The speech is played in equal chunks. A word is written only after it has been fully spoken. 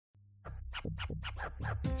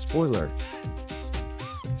Spoiler.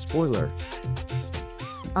 Spoiler.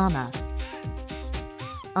 Ama.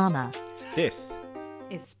 This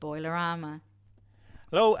is Spoilerama.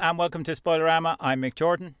 Hello and welcome to Spoilerama. I'm Mick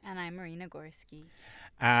Jordan. And I'm Marina Gorski.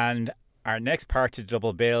 And our next part to the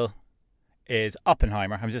double bill is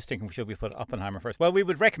Oppenheimer. I'm just thinking, should we put Oppenheimer first? Well, we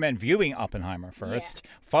would recommend viewing Oppenheimer first,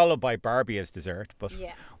 followed by Barbie as dessert. But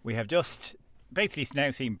we have just basically now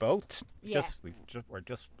seen both. We're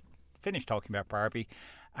just finished talking about Barbie,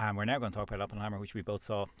 and we're now going to talk about Oppenheimer, which we both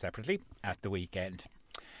saw separately at the weekend.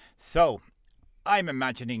 So I'm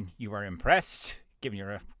imagining you were impressed, given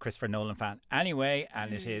you're a Christopher Nolan fan anyway,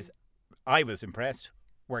 and it is. I was impressed.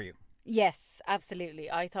 Were you? Yes, absolutely.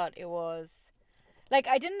 I thought it was. Like,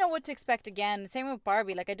 I didn't know what to expect again. Same with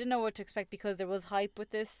Barbie. Like, I didn't know what to expect because there was hype with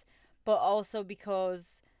this, but also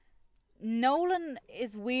because Nolan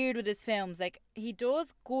is weird with his films. Like, he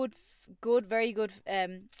does very good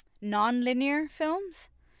non-linear films.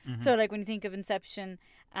 Mm-hmm. So, like, when you think of Inception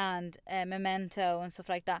and Memento and stuff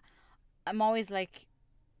like that, I'm always like,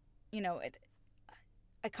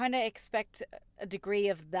 I kind of expect a degree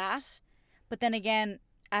of that. But then again,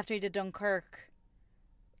 after he did Dunkirk,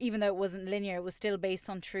 even though it wasn't linear, it was still based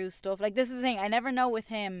on true stuff. Like, this is the thing. I never know with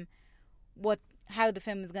him how the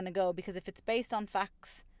film is going to go, because if it's based on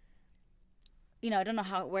facts, I don't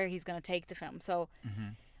know where he's going to take the film. So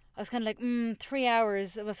I was kind of like, 3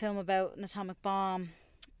 hours of a film about an atomic bomb.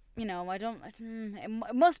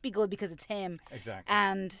 It must be good because it's him. Exactly.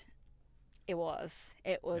 And it was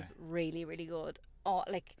really, really good. Oh,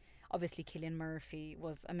 like, obviously Cillian Murphy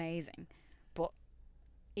was amazing, but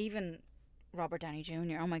even Robert Downey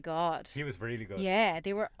Jr., oh my God. He was really good. Yeah,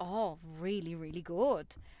 they were all really, really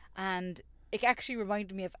good. And it actually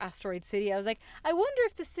reminded me of Asteroid City. I was like, I wonder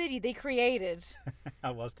if the city they created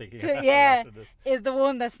I was thinking is the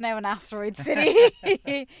one that's now an Asteroid City.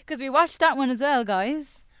 Because we watched that one as well,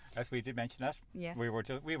 guys. Yes, we did mention that. Yes. We were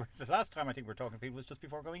the last time I think we were talking to people was just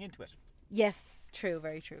before going into it. Yes, true,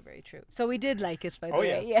 very true, very true. So we did like it, by the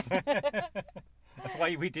way. Yes. Yeah. That's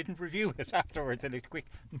why we didn't review it afterwards in a quick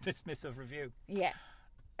dismissive review. Yeah.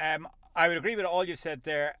 I would agree with all you said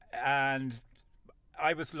there, and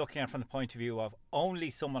I was looking at it from the point of view of only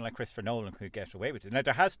someone like Christopher Nolan could get away with it. Now,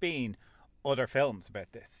 there has been other films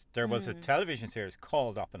about this. There was a television series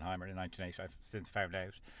called Oppenheimer in 1980, I've since found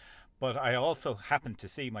out. But I also happened to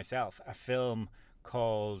see myself a film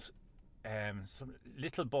called some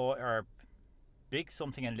Little Boy, or Big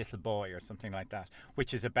Something and Little Boy, or something like that,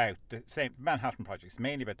 which is about the same Manhattan Project. It's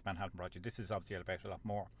mainly about the Manhattan Project. This is obviously about a lot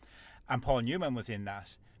more. And Paul Newman was in that,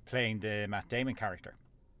 playing the Matt Damon character.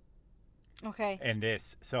 Okay. In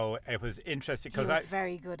this. So it was interesting. He was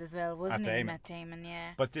very good as well, wasn't he? Matt Damon,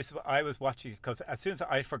 yeah. But I was watching, because as soon as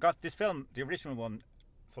I forgot this film, the original one,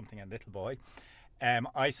 Something and Little Boy,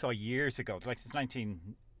 I saw years ago, like since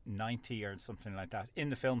 1990 or something like that, in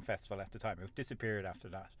the film festival at the time. It disappeared after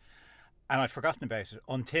that. And I'd forgotten about it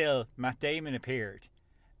until Matt Damon appeared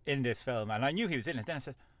in this film. And I knew he was in it. Then I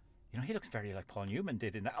said, he looks very like Paul Newman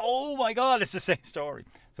did in that. Oh my God, it's the same story.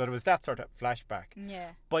 So there was that sort of flashback.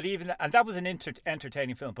 Yeah. But and that was an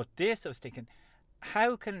entertaining film. But this, I was thinking,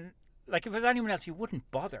 how can, like, if it was anyone else, you wouldn't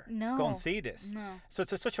bother go and see this. No. So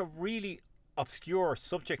it's such a really obscure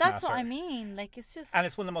subject That's matter. what I mean. Like, it's just. And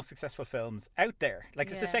it's one of the most successful films out there. Like,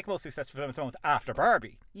 it's the second most successful film at the moment after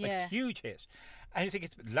Barbie. Yeah. Like, it's a huge hit. And you think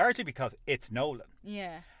it's largely because it's Nolan.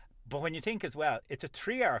 Yeah. But when you think as well, it's a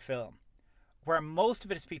 3-hour film where most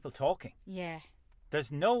of it is people talking. Yeah.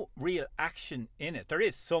 There's no real action in it. There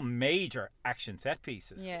is some major action set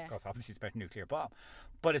pieces. Yeah. Because obviously it's about a nuclear bomb.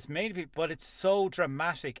 But it's mainly, but it's so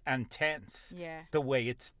dramatic and tense. Yeah. The way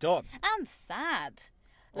it's done. And sad.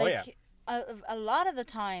 Like, a lot of the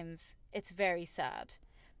times it's very sad,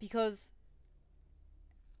 because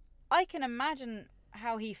I can imagine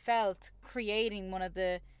how he felt creating one of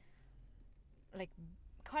the, like,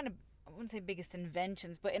 kind of, I wouldn't say biggest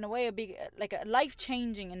inventions, but in a way a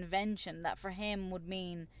life-changing invention that for him would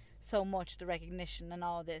mean so much, the recognition and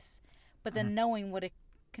all this, but then knowing what it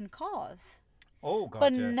can cause. Oh God!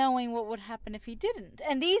 But knowing what would happen if he didn't,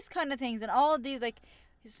 and these kind of things, and all of these, like,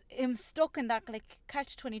 him stuck in that, like,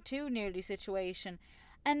 catch-22 nearly situation,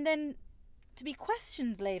 and then to be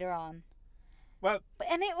questioned later on. Well,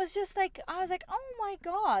 and it was just like, I was like, oh my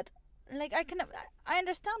God, like, I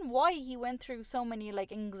understand why he went through so many,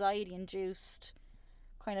 like, anxiety-induced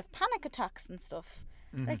kind of panic attacks and stuff.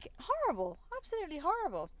 Like, horrible, absolutely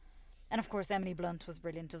horrible. And of course Emily Blunt was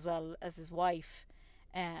brilliant as well as his wife.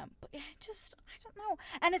 But yeah, just, I don't know.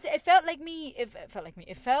 And it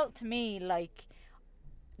felt to me like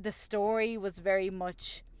the story was very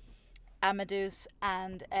much Amadeus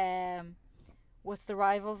and what's the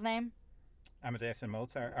rival's name? Amadeus and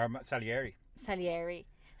Mozart, or Salieri. Salieri.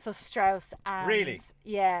 So Strauss and Really?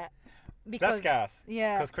 Yeah. That's gas.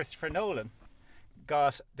 Yeah. Because Christopher Nolan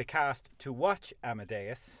got the cast to watch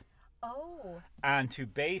Amadeus Oh. and to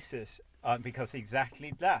base it on because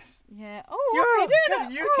exactly that. Yeah. Oh, okay,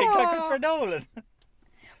 doing it. You think like Christopher Nolan.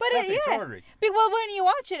 But That's yeah. extraordinary. Well, when you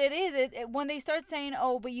watch it, it is. When they start saying,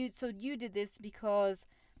 "Oh, but you did this because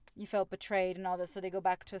you felt betrayed and all this," so they go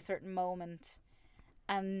back to a certain moment,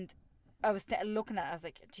 and I was looking at it, I was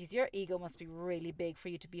like, "Geez, your ego must be really big for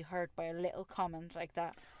you to be hurt by a little comment like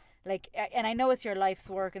that." Like, and I know it's your life's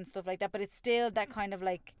work and stuff like that, but it's still that kind of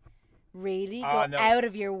like, really go No. out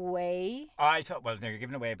of your way. I thought, well, you're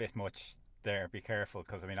giving away a bit much there. Be careful,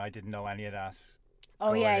 because I mean, I didn't know any of that. Oh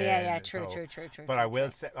going yeah. in, True. But I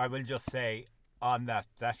will say, I will just say on that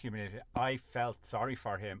humility, I felt sorry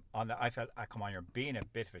for him. On that, I felt, come on, you're being a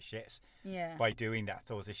bit of a shit. Yeah. By doing that,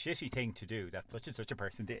 so it was a shitty thing to do that such and such a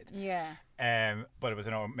person did. Yeah. But it was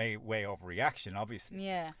an way overreaction, obviously.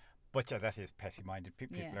 Yeah. But yeah, that is petty-minded.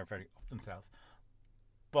 People are very up themselves.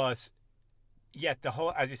 But yeah, the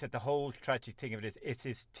whole, as you said, the whole tragic thing of it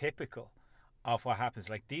is typical of what happens.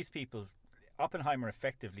 Like, these people, Oppenheimer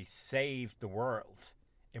effectively saved the world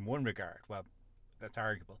in one regard. Well, that's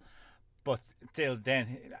arguable, but still,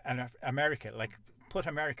 then and America, like, put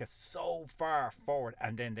America so far forward,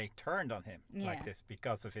 and then they turned on him like this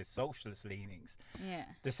because of his socialist leanings. Yeah.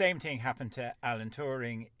 The same thing happened to Alan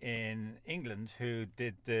Turing in England, who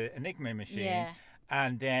did the Enigma machine,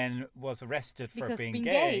 and then was arrested for being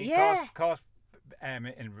gay. Caught in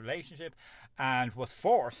a relationship, and was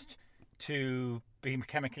forced to be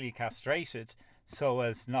chemically castrated so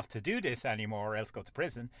as not to do this anymore or else go to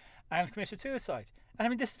prison, and committed suicide. And I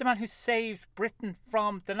mean, this is the man who saved Britain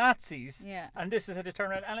from the Nazis. Yeah. And this is a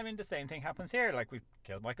turnaround. And I mean, the same thing happens here. Like, we've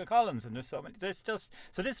killed Michael Collins, and there's so many. There's just,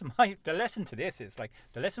 so this is the lesson to this is, like,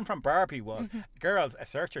 the lesson from Barbie was, girls,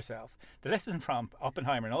 assert yourself. The lesson from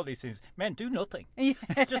Oppenheimer and all these things, men, do nothing. Yeah.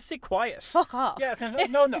 Just sit quiet. Fuck off. Yeah.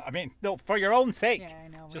 No. I mean, no, for your own sake. Yeah, I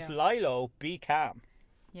know. Just lie low, be calm.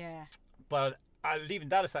 Yeah. But leaving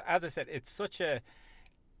that aside, as I said, it's such a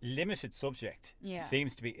limited subject.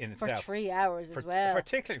 Seems to be in itself for 3 hours as well,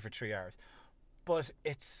 particularly for 3 hours, but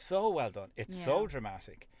it's so well done, it's so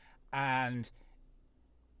dramatic, and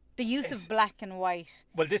the use of black and white,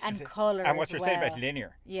 and colour, and what you're saying about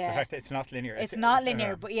linear, the fact that it's not linear, it's not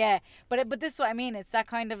linear, but this is what I mean. It's that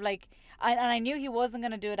kind of like, and I knew he wasn't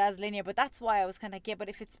going to do it as linear, but that's why I was kind of like, but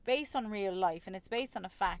if it's based on real life and it's based on a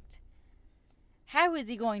fact, how is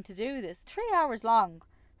he going to do this? 3 hours long.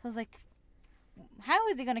 So I was like, how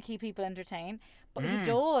is he going to keep people entertained? But he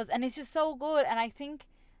does, and it's just so good. And I think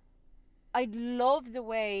I love the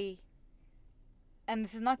way, and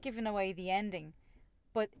this is not giving away the ending,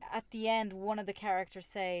 but at the end, one of the characters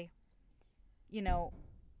say, you know,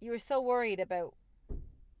 you were so worried about,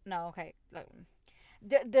 the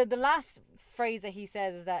last phrase that he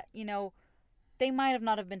says is that, you know, they might have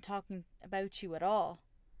not have been talking about you at all.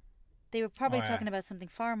 They were probably talking about something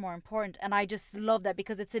far more important, and I just love that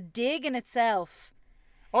because it's a dig in itself.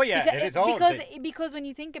 Oh yeah, it is all because when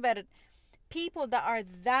you think about it, people that are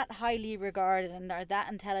that highly regarded and are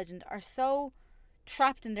that intelligent are so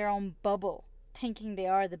trapped in their own bubble, thinking they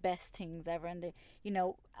are the best things ever, and they, you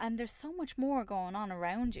know, and there's so much more going on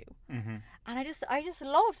around you. Mm-hmm. And I just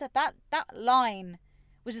loved that line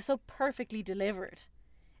was just so perfectly delivered,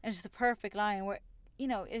 and just a perfect line where, you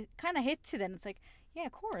know, it kind of hits you. Then it's like, yeah,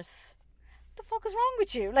 of course. What the fuck is wrong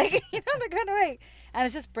with you? Like, you know, that kind of way. And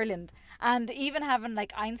it's just brilliant. And even having,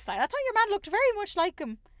 like, Einstein, I thought your man looked very much like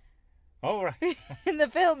him. Oh, right. In the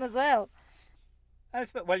film as well.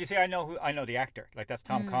 Well, you see, I know the actor. Like, that's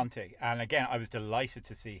Tom Conte. And again, I was delighted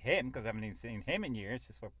to see him, because I haven't even seen him in years.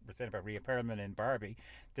 This is what we're saying about Rhea Perlman in Barbie.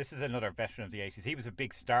 This is another veteran of the 80s. He was a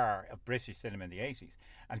big star of British cinema in the 80s.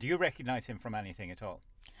 And do you recognise him from anything at all?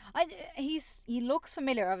 He looks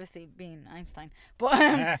familiar, obviously being Einstein,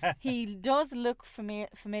 but he does look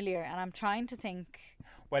familiar, and I'm trying to think.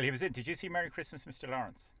 Well, he was in. Did you see Merry Christmas, Mr.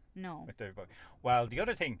 Lawrence? No. Well, the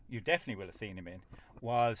other thing you definitely will have seen him in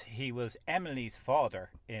was he was Emily's father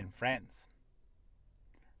in Friends.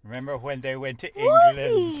 Remember when they went to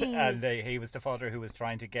England and he was the father who was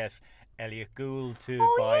trying to get Elliot Gould to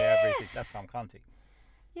buy everything? That's Tom Conte.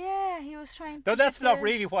 Yeah, he was trying to. Though that's not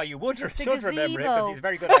really why you should remember it, because he's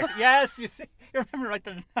very good at it. Yes, you remember like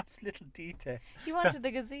the last little detail. He wanted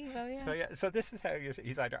the gazebo, yeah. So this is how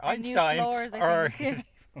he's either and Einstein floors, or.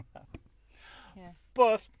 Yeah.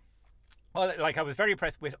 But, like, I was very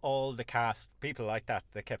impressed with all the cast, people like that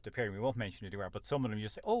kept appearing. We won't mention who they were, but some of them you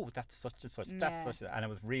say, oh, that's such and such, that's such and that, and it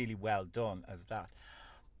was really well done as that.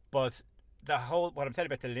 But what I'm saying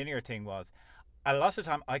about the linear thing was, a lot of the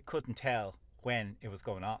time I couldn't tell when it was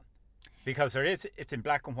going on. Because it's in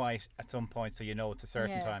black and white at some point, so you know it's a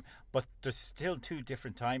certain time. But there's still 2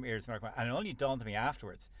 different time eras, and it only dawned on me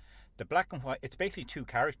afterwards. The black and white, it's basically 2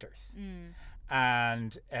 characters.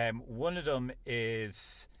 And one of them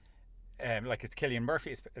is, like it's Cillian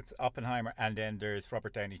Murphy, it's Oppenheimer, and then there's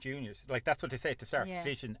Robert Downey Jr. Like that's what they say at the start,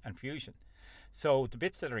 fission and fusion. So the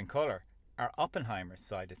bits that are in colour are Oppenheimer's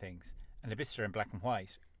side of things, and the bits that are in black and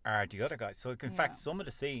white are the other guys. So in fact, some of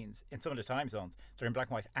the scenes in some of the time zones, they're in black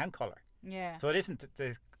and white and colour. Yeah. So it isn't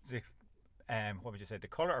the what would you say, the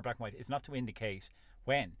colour or black and white is not to indicate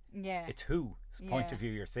when. Yeah. It's whose point of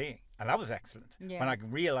view you're seeing. And that was excellent. Yeah. When I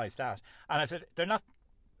realised that. And I said, they're not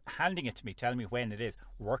handing it to me, telling me when it is.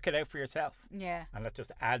 Work it out for yourself. Yeah. And that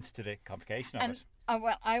just adds to the complication of it.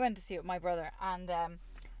 I went to see it with my brother, and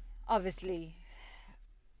obviously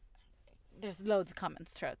there's loads of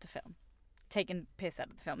comments throughout the film taking piss out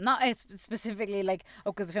of the film, not specifically like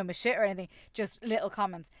because the film is shit or anything, just little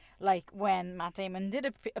comments like when Matt Damon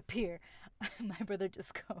did appear. My brother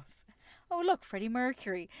just goes, "Oh look, Freddie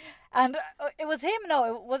Mercury," and it was him.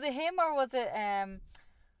 No, was it him or was it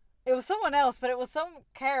it was someone else, but it was some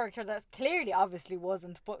character that clearly obviously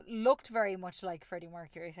wasn't, but looked very much like Freddie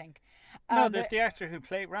Mercury, I think. No, there's the actor who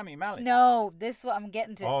played Rami Malek. No, this is what I'm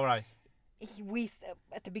getting to. All right. We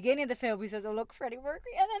at the beginning of the film, he says, "Oh look, Freddie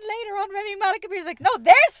Mercury," and then later on, Rami Malek appears like, "No,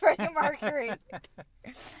 there's Freddie Mercury."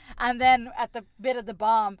 And then at the bit of the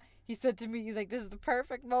bomb, he said to me, he's like, "This is the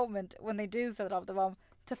perfect moment when they do set off the bomb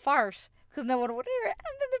to fart because no one would hear it."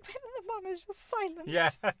 And then the bit of the bomb is just silent. Yeah.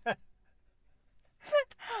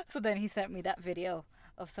 So then he sent me that video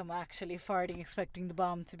of someone actually farting, expecting the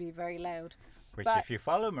bomb to be very loud. Which, if you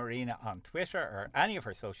follow Marina on Twitter or any of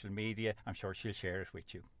her social media, I'm sure she'll share it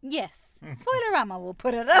with you. Yes, Spoilerama will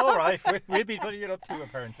put it up. All right, we'll be putting it up too,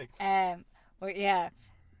 apparently. Well, yeah,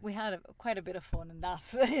 we had quite a bit of fun in that.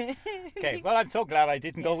 Okay, well, I'm so glad I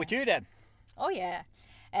didn't go with you then. Oh yeah.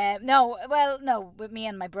 No, with me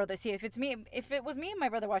and my brother. See, if it was me and my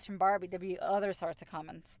brother watching Barbie, there'd be other sorts of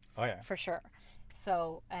comments. Oh yeah, for sure.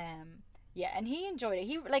 So, yeah, and he enjoyed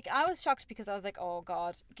it. I was shocked because I was like, oh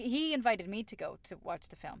God. He invited me to go to watch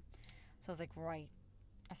the film. So I was like, right.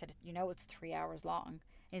 I said, it's 3 hours long. And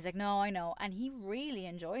he's like, no, I know. And he really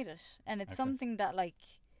enjoyed it. And it's something that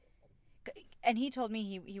and he told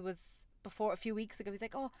me he was, before a few weeks ago, he's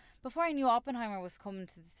like, oh, before I knew Oppenheimer was coming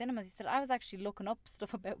to the cinemas, he said, I was actually looking up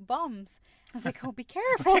stuff about bombs. I was like, oh, be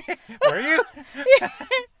careful. Were you? Yeah.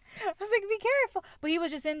 I was like, be careful. But he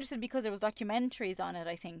was just interested because there was documentaries on it,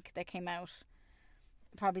 I think, that came out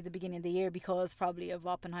probably the beginning of the year because probably of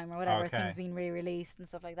Oppenheimer or whatever, things being re-released and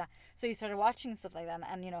stuff like that. So he started watching stuff like that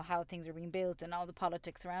and how things are being built and all the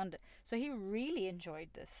politics around it. So he really enjoyed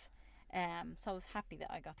this. So I was happy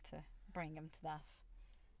that I got to bring him to that.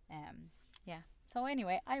 Yeah. So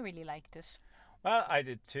anyway, I really liked it. Well, I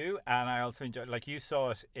did too, and I also enjoyed. You saw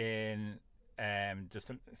it in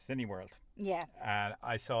just Cineworld. Yeah. And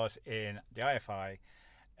I saw it in the IFI,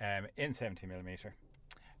 in 70mm,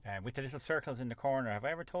 with the little circles in the corner. Have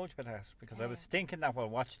I ever told you about that? Because I was thinking that while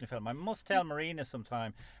watching the film. I must tell Marina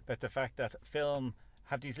sometime about the fact that film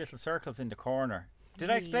have these little circles in the corner. Did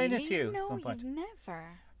I explain it to you? No, at some point? You've never.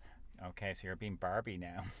 Okay, so you're being Barbie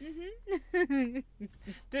now. Mm-hmm.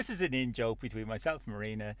 This is an in-joke between myself and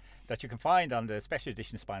Marina that you can find on the special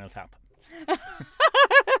edition of Spinal Tap.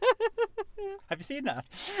 Have you seen that?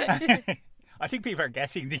 I think people are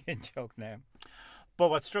getting the in-joke now. But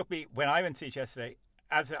what struck me when I went to see it yesterday,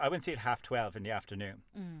 I went to see it 12:30 in the afternoon.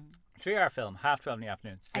 3-hour film, 12:30 in the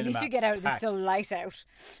afternoon. At least you get out, it's still light out.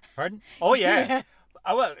 Pardon? Oh, yeah. Yeah.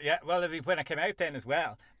 Oh, well, yeah. Well, when I came out then as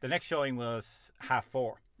well, the next showing was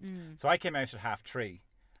 4:30. So I came out at 3:30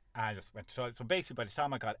 and I just went. So basically, by the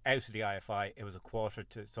time I got out of the IFI, it was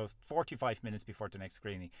 1:45. So it's 45 minutes before the next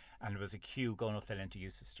screening, and there was a queue going up the length of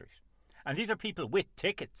Eustace Street. And these are people with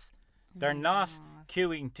tickets. They're not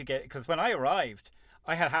queuing to get. Because when I arrived,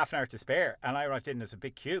 I had half an hour to spare, and I arrived in. There's a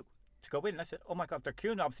big queue to go in. And I said, "Oh my God, they're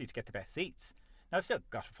queuing obviously to get the best seats." Now I still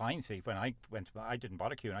got a fine seat when I went. I didn't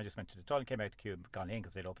bother queuing. I just went to the toilet, came out the queue, and gone in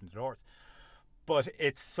because they'd opened the doors. But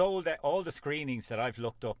it's sold out. All the screenings that I've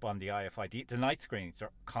looked up on the IFI, the night screenings, are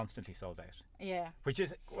constantly sold out. Yeah. Which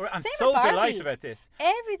is, I'm so delighted about this.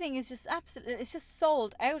 Everything is just absolutely, it's just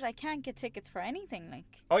sold out. I can't get tickets for anything.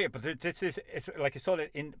 Oh yeah, but it's like you sold it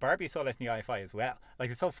in, Barbie sold it in the IFI as well.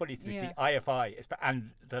 It's so funny, the IFI,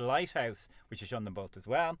 and the Lighthouse, which has shown them both as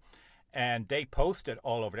well. And they posted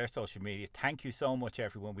all over their social media, thank you so much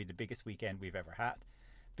everyone, we had the biggest weekend we've ever had.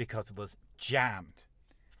 Because it was jammed.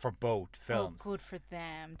 For both films. Oh, good for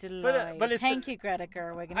them. Delighted. But thank you, Greta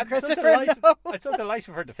Gerwig and Christopher Nolan. I'm so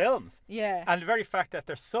delighted for the films. Yeah. And the very fact that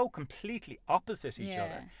they're so completely opposite each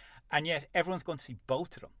other. and yet everyone's going to see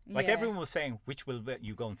both of them. Like Yeah. everyone was saying, which will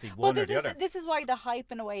you go and see, Well, one or the other? this is why the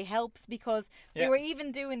hype in a way helps, because they Yeah. were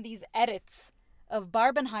even doing these edits of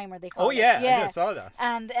Barbenheimer, they call Oh it. yeah, I just saw that.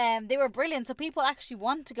 And they were brilliant. So people actually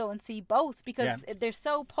want to go and see both because Yeah. they're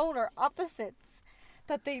so polar opposites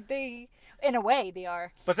that they in a way they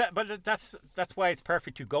are. But that's why it's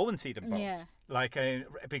perfect to go and see them both. Yeah. Like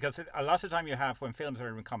because a lot of time you have when films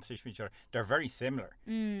are in competition with each other, they're very similar.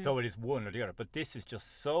 So it is one or the other. But this is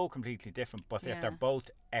just so completely different. But yet Yeah. they're both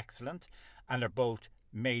excellent, and they're both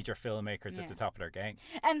major filmmakers Yeah. at the top of their game.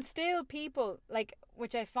 And still people like,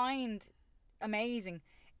 which I find amazing,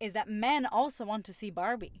 is that men also want to see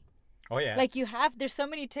Barbie. Oh yeah. Like there's so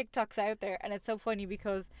many TikToks out there, and it's so funny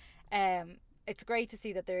because it's great to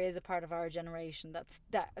see that there is a part of our generation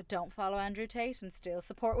that don't follow Andrew Tate and still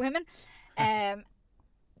support women.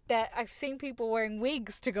 That I've seen people wearing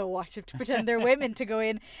wigs to go watch it, to pretend they're women, to go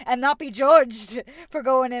in and not be judged for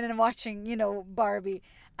going in and watching, Barbie,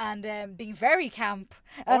 and being very camp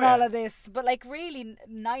and all of this. But like really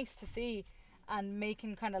nice to see. And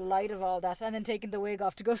making kind of light of all that, and then taking the wig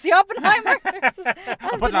off to go see Oppenheimer.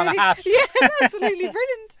 Putting on a hat. Yeah, absolutely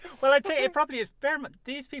brilliant. Well, I'd say it probably is.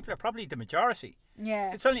 These people are probably the majority.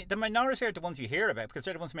 Yeah. It's only the minority are the ones you hear about because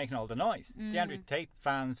they're the ones making all the noise. The Andrew Tate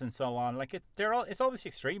fans and so on. Like it's always the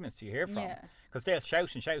extremists you hear from because they'll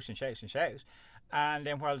shout and shout and shout and shout. And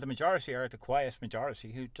then while the majority are the quiet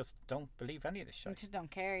majority who just don't believe any of this shit. Just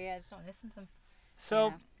don't care. Yeah, just don't listen to them.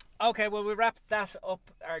 So, okay, well we wrap that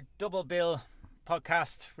up. Our double bill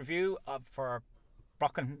podcast review for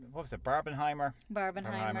Barbenheimer.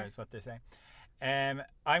 Barbenheimer is what they say.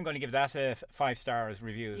 I'm going to give that a 5 stars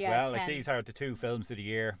review as well. 10. Like these are the 2 films of the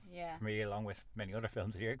year Yeah. for me, along with many other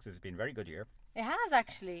films of the year, because it's been a very good year. It has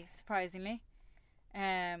actually, surprisingly.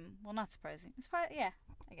 Well, not surprising. Yeah,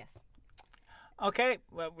 I guess. Okay,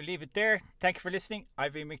 well we'll leave it there. Thank you for listening.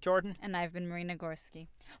 I've been Mick Jordan. And I've been Marina Gorski.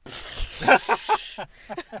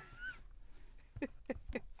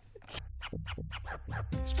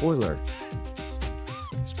 Spoiler.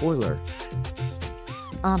 Spoiler.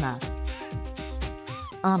 Ama.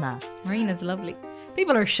 Marina's lovely.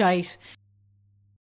 People are shite.